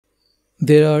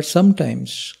there are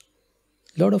sometimes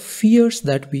a lot of fears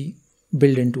that we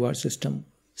build into our system.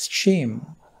 Shame,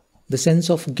 the sense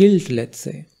of guilt, let's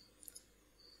say,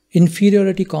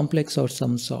 inferiority complex of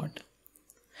some sort.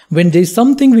 When there's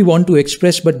something we want to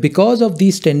express, but because of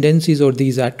these tendencies or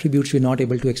these attributes, we're not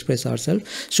able to express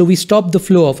ourselves, so we stop the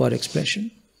flow of our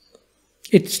expression.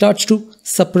 It starts to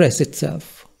suppress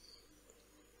itself.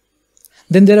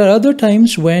 Then there are other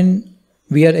times when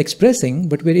we are expressing,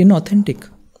 but we're inauthentic.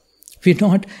 We're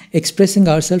not expressing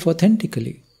ourselves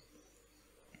authentically.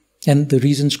 And the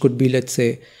reasons could be, let's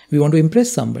say, we want to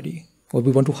impress somebody, or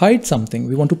we want to hide something,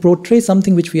 we want to portray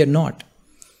something which we are not.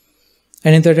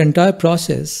 And in that entire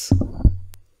process,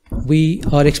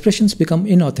 our expressions become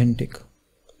inauthentic.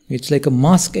 It's like a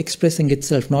mask expressing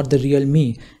itself, not the real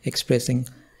me expressing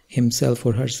himself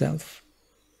or herself.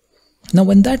 Now,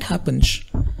 when that happens,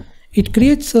 it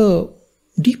creates a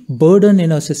deep burden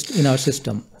in our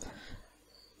system.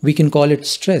 We can call it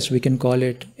stress, we can call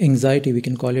it anxiety, we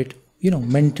can call it,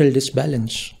 mental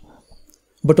disbalance.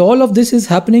 But all of this is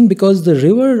happening because the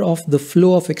river of the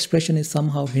flow of expression is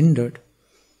somehow hindered.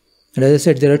 And as I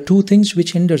said, there are two things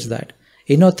which hinders that.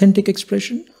 Inauthentic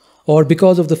expression, or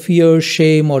because of the fear,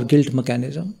 shame or guilt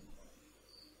mechanism.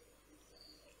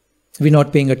 We're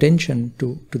not paying attention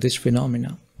to this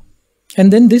phenomena.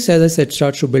 And then this, as I said,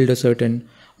 starts to build a certain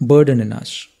burden in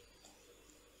us.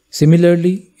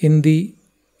 Similarly, in the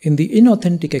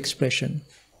inauthentic expression,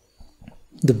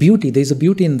 the beauty, there's a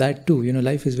beauty in that too.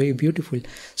 Life is very beautiful.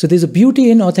 So there's a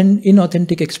beauty in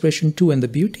inauthentic expression too. And the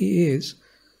beauty is,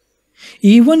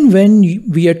 even when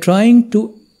we are trying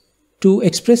to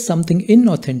express something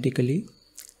inauthentically,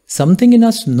 something in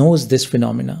us knows this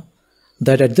phenomena,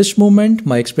 that at this moment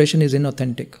my expression is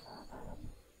inauthentic.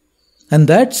 And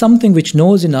that something which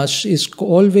knows in us is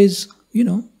always,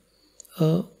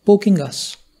 poking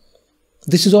us.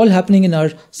 This is all happening in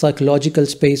our psychological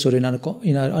space or in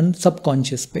our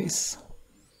subconscious space.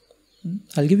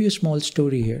 I'll give you a small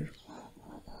story here.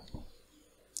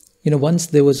 Once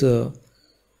there was a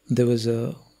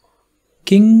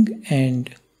king,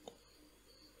 and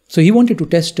so he wanted to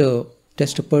test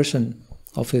a person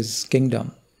of his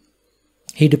kingdom.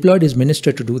 He deployed his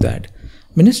minister to do that.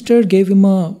 Minister gave him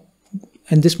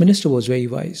and this minister was very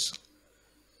wise.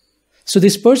 So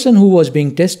this person who was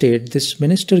being tested, this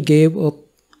minister gave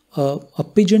a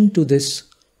pigeon to this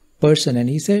person, and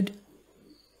he said,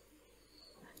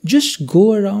 just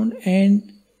go around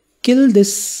and kill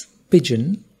this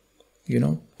pigeon,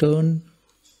 turn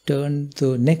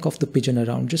the neck of the pigeon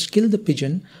around, just kill the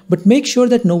pigeon, but make sure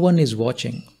that no one is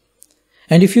watching.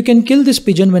 And if you can kill this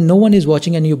pigeon when no one is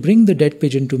watching and you bring the dead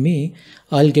pigeon to me,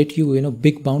 I'll get you,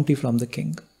 big bounty from the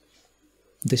king.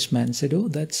 This man said, oh,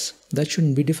 that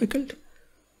shouldn't be difficult.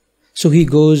 So he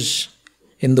goes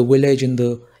in the village, in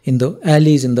the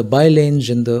alleys, in the bylanes,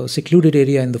 in the secluded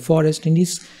area, in the forest, and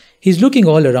he's looking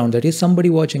all around that, is somebody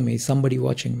watching me? Is somebody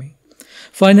watching me?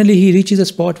 Finally, he reaches a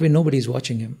spot where nobody is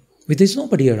watching him. There's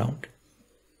nobody around.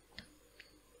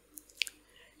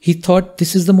 He thought,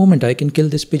 this is the moment I can kill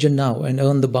this pigeon now and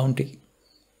earn the bounty.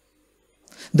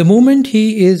 The moment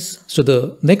so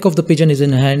the neck of the pigeon is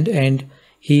in hand and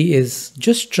he is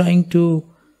just trying to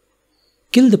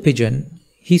kill the pigeon,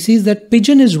 he sees that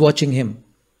pigeon is watching him.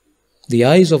 The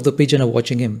eyes of the pigeon are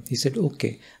watching him. He said,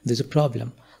 okay, there's a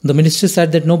problem. The minister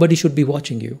said that nobody should be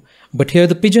watching you. But here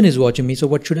the pigeon is watching me, so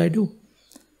what should I do?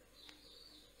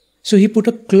 So he put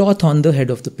a cloth on the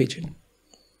head of the pigeon.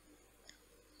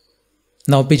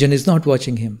 Now pigeon is not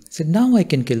watching him. He said, now I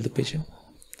can kill the pigeon.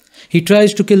 He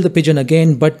tries to kill the pigeon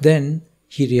again, but then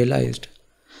he realized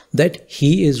that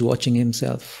he is watching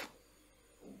himself.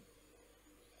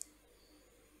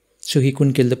 So he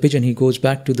couldn't kill the pigeon. He goes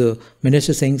back to the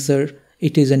minister saying, sir,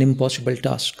 it is an impossible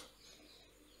task.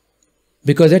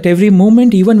 Because at every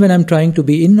moment, even when I'm trying to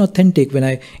be inauthentic, when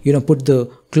I, put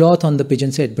the cloth on the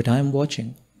pigeon's head, but I'm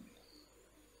watching.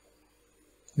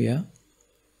 Yeah.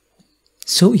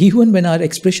 So even when our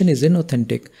expression is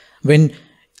inauthentic, when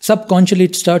subconsciously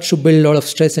it starts to build a lot of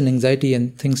stress and anxiety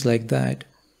and things like that,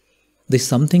 there's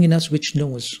something in us which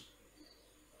knows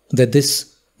that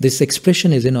this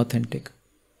expression is inauthentic.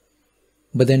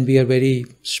 But then we are very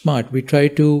smart. We try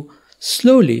to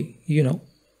slowly,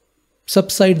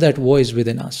 subside that voice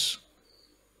within us.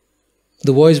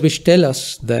 The voice which tells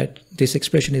us that this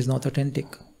expression is not authentic.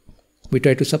 We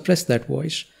try to suppress that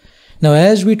voice. Now,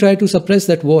 as we try to suppress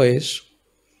that voice,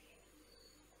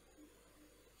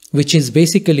 which is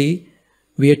basically,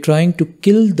 we are trying to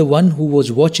kill the one who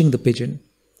was watching the pigeon.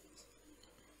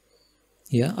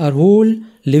 Yeah, our whole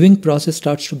living process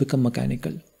starts to become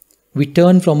mechanical. We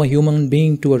turn from a human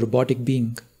being to a robotic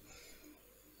being.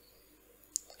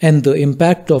 And the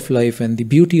impact of life and the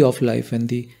beauty of life and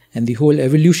the whole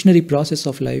evolutionary process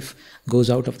of life goes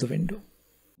out of the window.